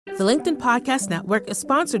The LinkedIn Podcast Network is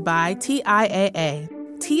sponsored by TIAA.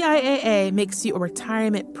 TIAA makes you a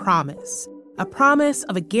retirement promise, a promise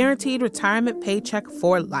of a guaranteed retirement paycheck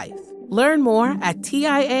for life. Learn more at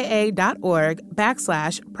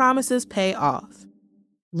TIAA.org/promises pay off.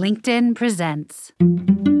 LinkedIn presents.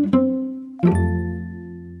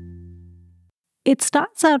 It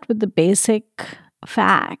starts out with the basic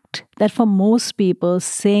fact that for most people,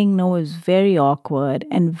 saying no is very awkward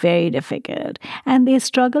and very difficult, and they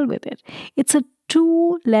struggle with it. It's a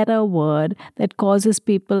two-letter word that causes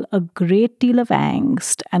people a great deal of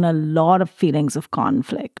angst and a lot of feelings of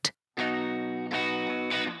conflict.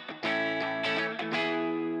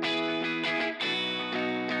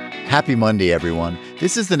 Happy Monday, everyone.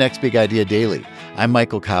 This is the Next Big Idea Daily. I'm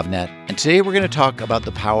Michael Kovnat, and today we're going to talk about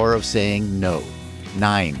the power of saying no.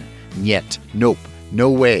 Nein, niet, nope, no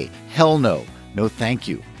way, hell no, no thank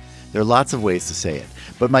you. There are lots of ways to say it,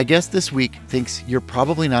 but my guest this week thinks you're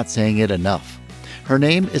probably not saying it enough. Her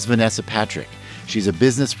name is Vanessa Patrick. She's a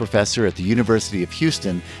business professor at the University of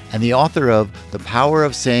Houston and the author of The Power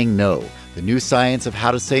of Saying No, the new science of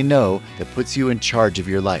how to say no that puts you in charge of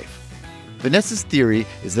your life. Vanessa's theory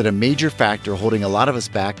is that a major factor holding a lot of us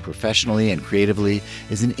back professionally and creatively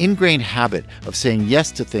is an ingrained habit of saying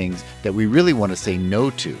yes to things that we really want to say no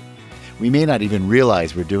to. We may not even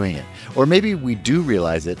realize we're doing it, or maybe we do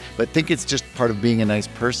realize it, but think it's just part of being a nice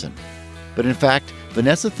person. But in fact,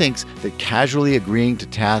 Vanessa thinks that casually agreeing to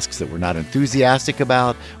tasks that we're not enthusiastic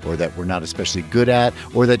about, or that we're not especially good at,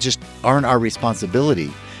 or that just aren't our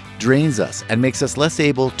responsibility, drains us and makes us less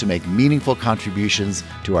able to make meaningful contributions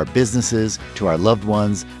to our businesses, to our loved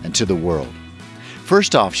ones, and to the world.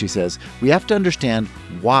 First off, she says, we have to understand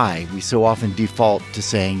why we so often default to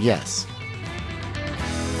saying yes.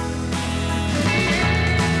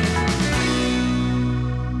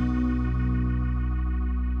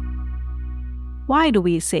 Why do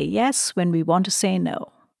we say yes when we want to say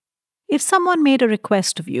no? If someone made a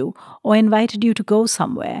request of you or invited you to go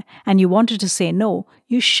somewhere and you wanted to say no,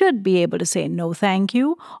 you should be able to say no thank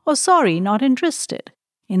you or sorry, not interested.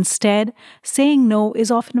 Instead, saying no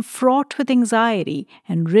is often fraught with anxiety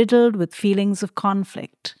and riddled with feelings of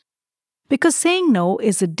conflict. Because saying no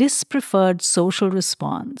is a dispreferred social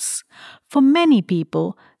response. For many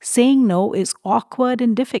people, saying no is awkward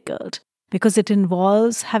and difficult, because it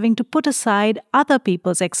involves having to put aside other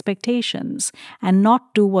people's expectations and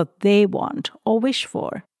not do what they want or wish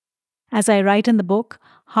for. As I write in the book,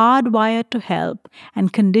 hardwired to help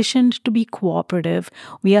and conditioned to be cooperative,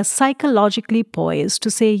 we are psychologically poised to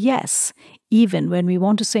say yes, even when we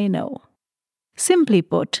want to say no. Simply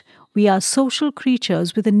put, we are social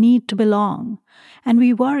creatures with a need to belong, and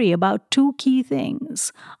we worry about two key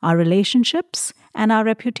things: our relationships and our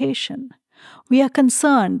reputation. We are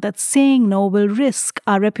concerned that saying no will risk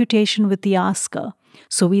our reputation with the asker,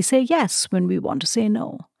 so we say yes when we want to say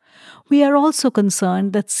no. We are also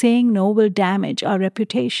concerned that saying no will damage our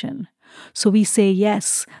reputation, so we say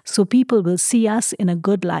yes so people will see us in a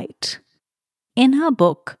good light. In her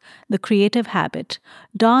book, The Creative Habit,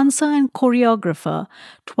 dancer and choreographer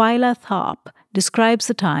Twyla Tharp describes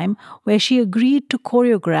a time where she agreed to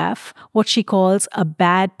choreograph what she calls a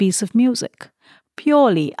bad piece of music,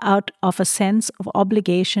 purely out of a sense of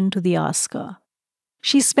obligation to the asker.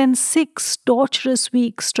 She spent 6 torturous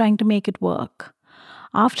weeks trying to make it work.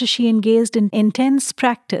 After she engaged in intense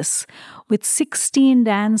practice with 16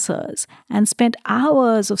 dancers and spent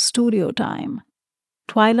hours of studio time,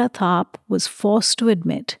 Twyla Tharp was forced to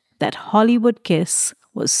admit that Hollywood Kiss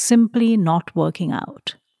was simply not working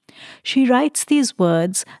out. She writes these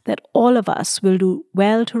words that all of us will do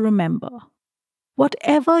well to remember.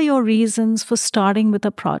 Whatever your reasons for starting with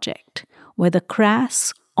a project, whether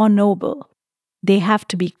crass or noble, they have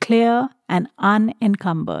to be clear and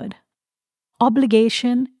unencumbered.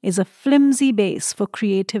 Obligation is a flimsy base for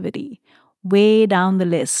creativity, way down the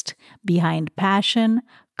list, behind passion,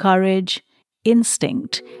 courage,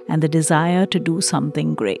 instinct, and the desire to do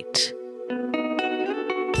something great.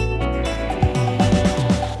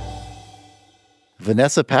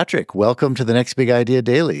 Vanessa Patrick, welcome to the Next Big Idea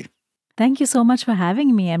Daily. Thank you so much for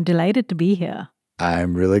having me. I'm delighted to be here.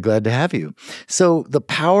 I'm really glad to have you. So, The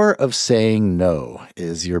Power of Saying No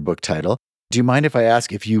is your book title. Do you mind if I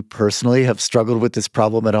ask if you personally have struggled with this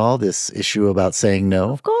problem at all, this issue about saying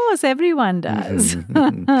no? Of course, everyone does.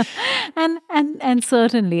 and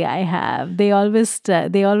certainly I have. They always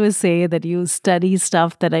say that you study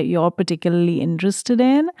stuff that you're particularly interested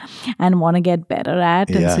in and want to get better at,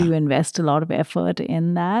 and so you invest a lot of effort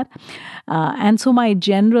in that. And so my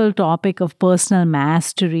general topic of personal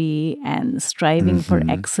mastery and striving for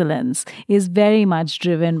excellence is very much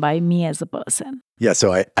driven by me as a person. Yeah,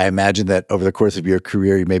 so I imagine that over the course of your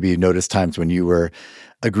career, maybe you noticed times when you were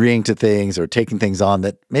agreeing to things or taking things on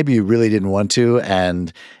that maybe you really didn't want to,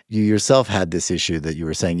 and you yourself had this issue that you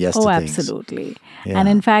were saying yes Oh, to things. absolutely. Yeah. And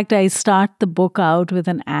in fact, I start the book out with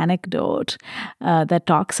an anecdote that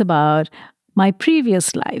talks about my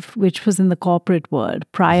previous life, which was in the corporate world,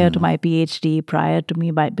 prior to my PhD, prior to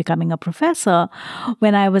me becoming a professor,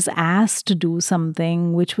 when I was asked to do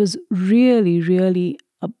something which was really, really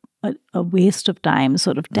a waste of time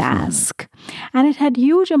sort of task. And it had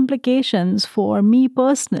huge implications for me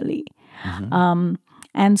personally.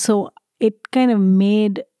 And so it kind of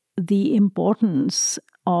made the importance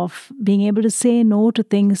of being able to say no to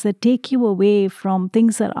things that take you away from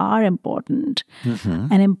things that are important,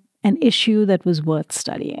 an issue that was worth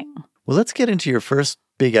studying. Well, let's get into your first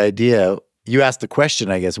big idea. You asked the question,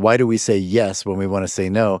 I guess, why do we say yes when we want to say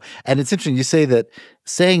no? And it's interesting. You say that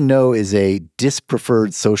saying no is a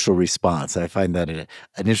dispreferred social response. I find that an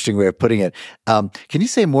interesting way of putting it. Can you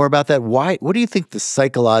say more about that? Why? What do you think the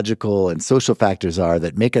psychological and social factors are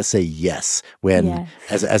that make us say yes when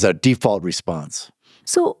as a default response?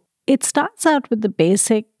 So it starts out with the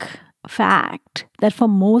basic fact that for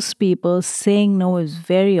most people, saying no is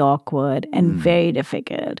very awkward and very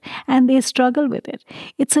difficult, and they struggle with it.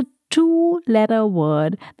 It's a 2-letter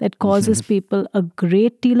word that causes people a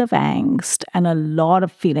great deal of angst and a lot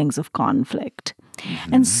of feelings of conflict.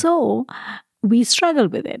 And so we struggle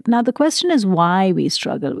with it. Now, the question is why we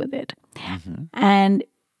struggle with it. And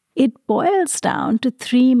it boils down to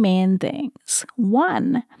 3 main things.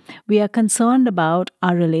 One, we are concerned about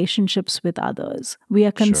our relationships with others. We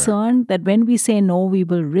are concerned that when we say no, we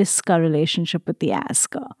will risk our relationship with the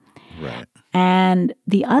asker. Right. And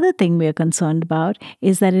the other thing we are concerned about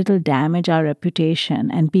is that it'll damage our reputation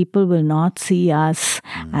and people will not see us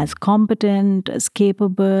as competent, as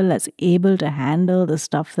capable, as able to handle the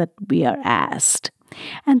stuff that we are asked.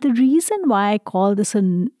 And the reason why I call this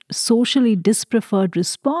a socially dispreferred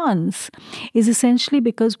response is essentially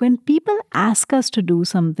because when people ask us to do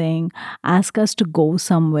something, ask us to go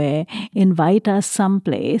somewhere, invite us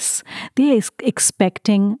someplace, they are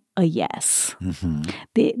expecting a yes.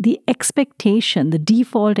 The expectation, the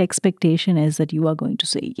default expectation is that you are going to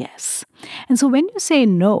say yes. And so when you say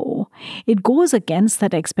no, it goes against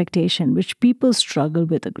that expectation, which people struggle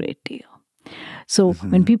with a great deal. So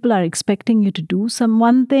when people are expecting you to do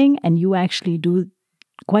one thing and you actually do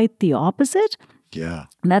quite the opposite,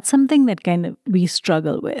 that's something that kind of we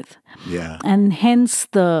struggle with. And hence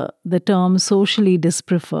the term socially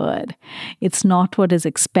dispreferred. It's not what is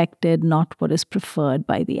expected, not what is preferred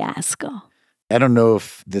by the asker. I don't know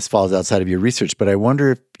if this falls outside of your research, but I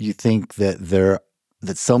wonder if you think that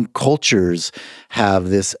some cultures have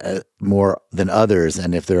this more than others,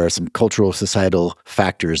 and if there are some cultural, societal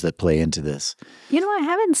factors that play into this. I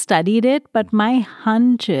haven't studied it, but my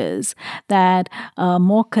hunch is that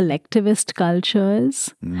more collectivist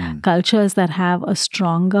cultures, cultures that have a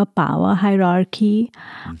stronger power hierarchy,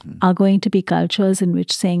 are going to be cultures in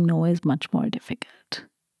which saying no is much more difficult.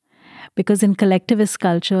 Because in collectivist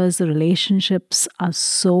cultures, the relationships are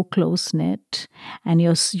so close-knit and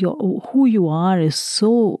who you are is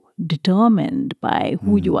so determined by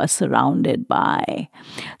who you are surrounded by.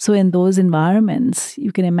 So in those environments,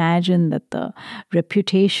 you can imagine that the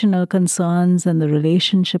reputational concerns and the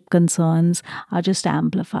relationship concerns are just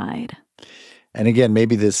amplified. And again,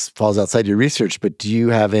 maybe this falls outside your research, but do you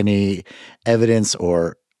have any evidence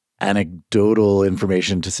or anecdotal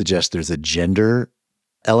information to suggest there's a gender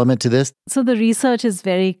element to this? So the research is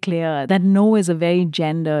very clear that no is a very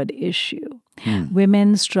gendered issue.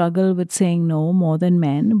 Women struggle with saying no more than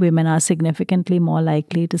men. Women are significantly more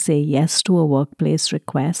likely to say yes to a workplace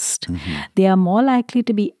request. They are more likely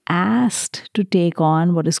to be asked to take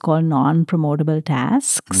on what is called non-promotable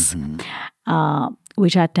tasks,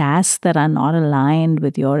 which are tasks that are not aligned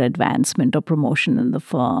with your advancement or promotion in the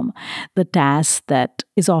firm. The task that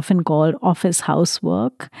is often called office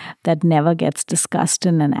housework that never gets discussed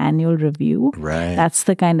in an annual review. Right. That's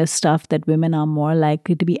the kind of stuff that women are more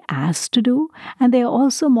likely to be asked to do, and they're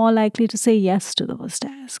also more likely to say yes to those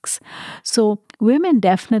tasks. So women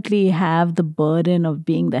definitely have the burden of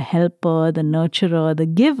being the helper, the nurturer, the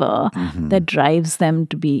giver that drives them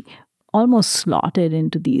to be almost slotted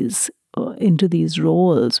into these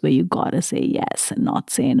roles where you gotta say yes and not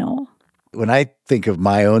say no. When I think of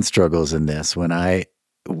my own struggles in this, when I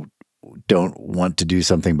don't want to do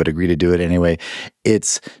something but agree to do it anyway,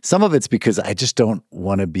 some of it's because I just don't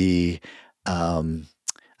want to be, I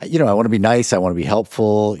want to be nice. I want to be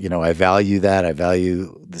helpful. I value that. I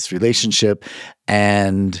value this relationship.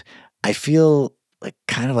 And I feel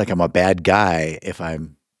kind of like I'm a bad guy if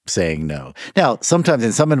I'm saying no. Now, sometimes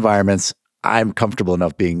in some environments, I'm comfortable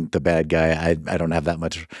enough being the bad guy. I don't have that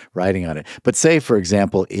much riding on it. But say, for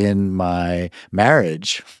example, in my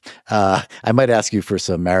marriage, I might ask you for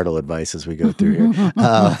some marital advice as we go through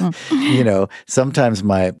here. Sometimes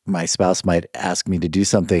my spouse might ask me to do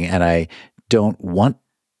something and I don't want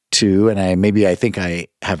to, and I think I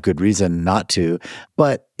have good reason not to,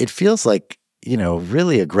 but it feels like,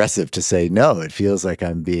 really aggressive to say no. It feels like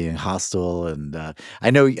I'm being hostile, and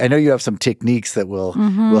I know you have some techniques that will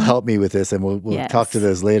help me with this, and we'll talk to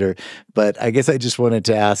those later. But I guess I just wanted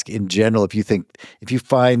to ask in general if you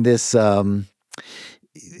find this part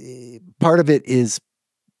of it is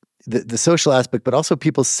the social aspect, but also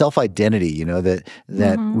people's self-identity,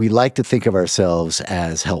 that we like to think of ourselves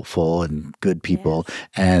as helpful and good people. Yes.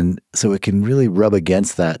 And so it can really rub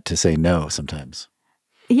against that to say no sometimes.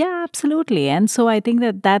 Yeah, absolutely. And so I think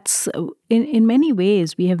that's, in many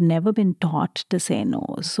ways, we have never been taught to say no.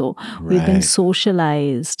 So we've been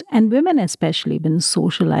socialized, and women especially been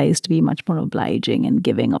socialized to be much more obliging and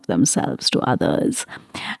giving of themselves to others.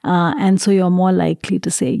 And so you're more likely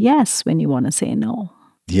to say yes when you want to say no.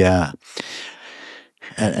 Yeah.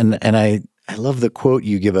 And I love the quote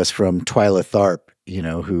you give us from Twyla Tharp,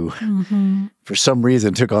 who for some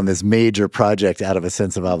reason took on this major project out of a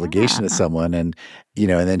sense of obligation to someone. And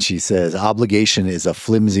then she says, obligation is a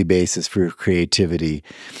flimsy basis for creativity.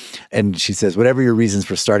 And she says, whatever your reasons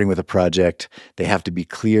for starting with a project, they have to be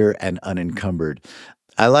clear and unencumbered.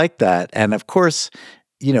 I like that. And of course,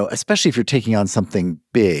 especially if you're taking on something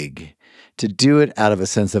big, to do it out of a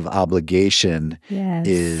sense of obligation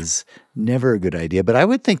is never a good idea. But I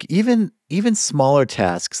would think even smaller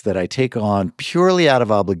tasks that I take on purely out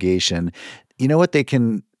of obligation, they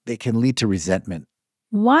can lead to resentment.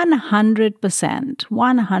 100%.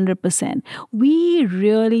 100%. We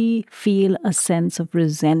really feel a sense of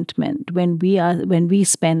resentment when we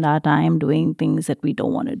spend our time doing things that we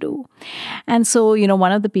don't want to do. And so,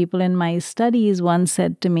 one of the people in my studies once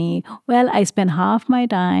said to me, well, I spend half my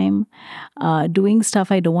time doing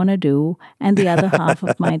stuff I don't want to do, and the other half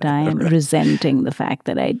of my time resenting the fact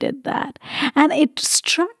that I did that. And it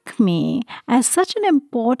struck me as such an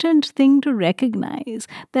important thing to recognize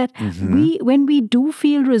that when we do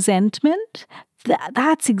feel resentment,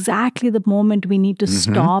 that's exactly the moment we need to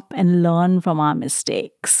stop and learn from our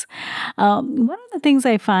mistakes. One of the things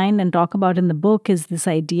I find and talk about in the book is this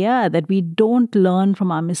idea that we don't learn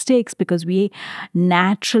from our mistakes because we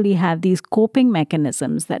naturally have these coping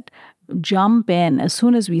mechanisms that jump in as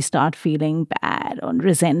soon as we start feeling bad or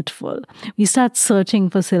resentful. We start searching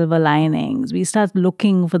for silver linings. We start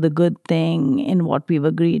looking for the good thing in what we've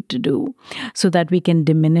agreed to do so that we can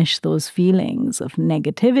diminish those feelings of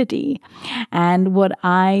negativity. And what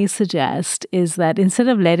I suggest is that instead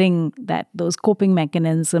of letting those coping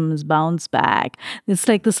mechanisms bounce back, it's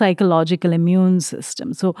like the psychological immune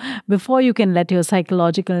system. So before you can let your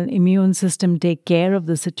psychological immune system take care of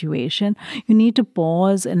the situation, you need to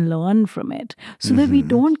pause and learn from it so that we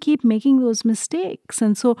don't keep making those mistakes.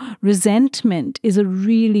 And so resentment is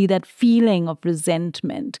that feeling of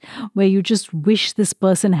resentment where you just wish this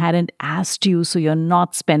person hadn't asked you, so you're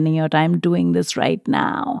not spending your time doing this right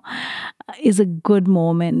now, is a good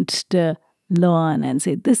moment to learn and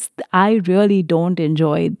say, I really don't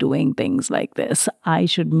enjoy doing things like this. I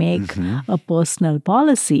should make a personal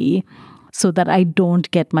policy so that I don't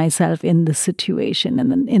get myself in this situation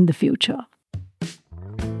in the future.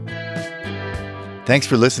 Thanks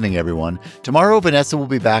for listening, everyone. Tomorrow, Vanessa will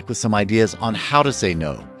be back with some ideas on how to say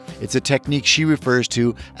no. It's a technique she refers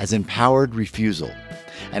to as empowered refusal.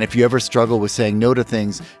 And if you ever struggle with saying no to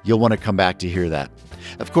things, you'll want to come back to hear that.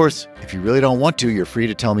 Of course, if you really don't want to, you're free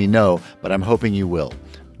to tell me no, but I'm hoping you will.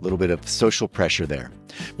 A little bit of social pressure there.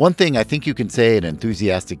 One thing I think you can say an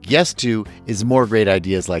enthusiastic yes to is more great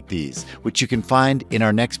ideas like these, which you can find in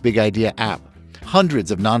our Next Big Idea app. Hundreds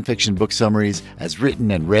of nonfiction book summaries as written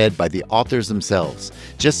and read by the authors themselves.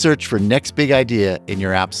 Just search for Next Big Idea in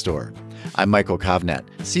your app store. I'm Michael Kovnat.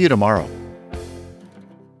 See you tomorrow.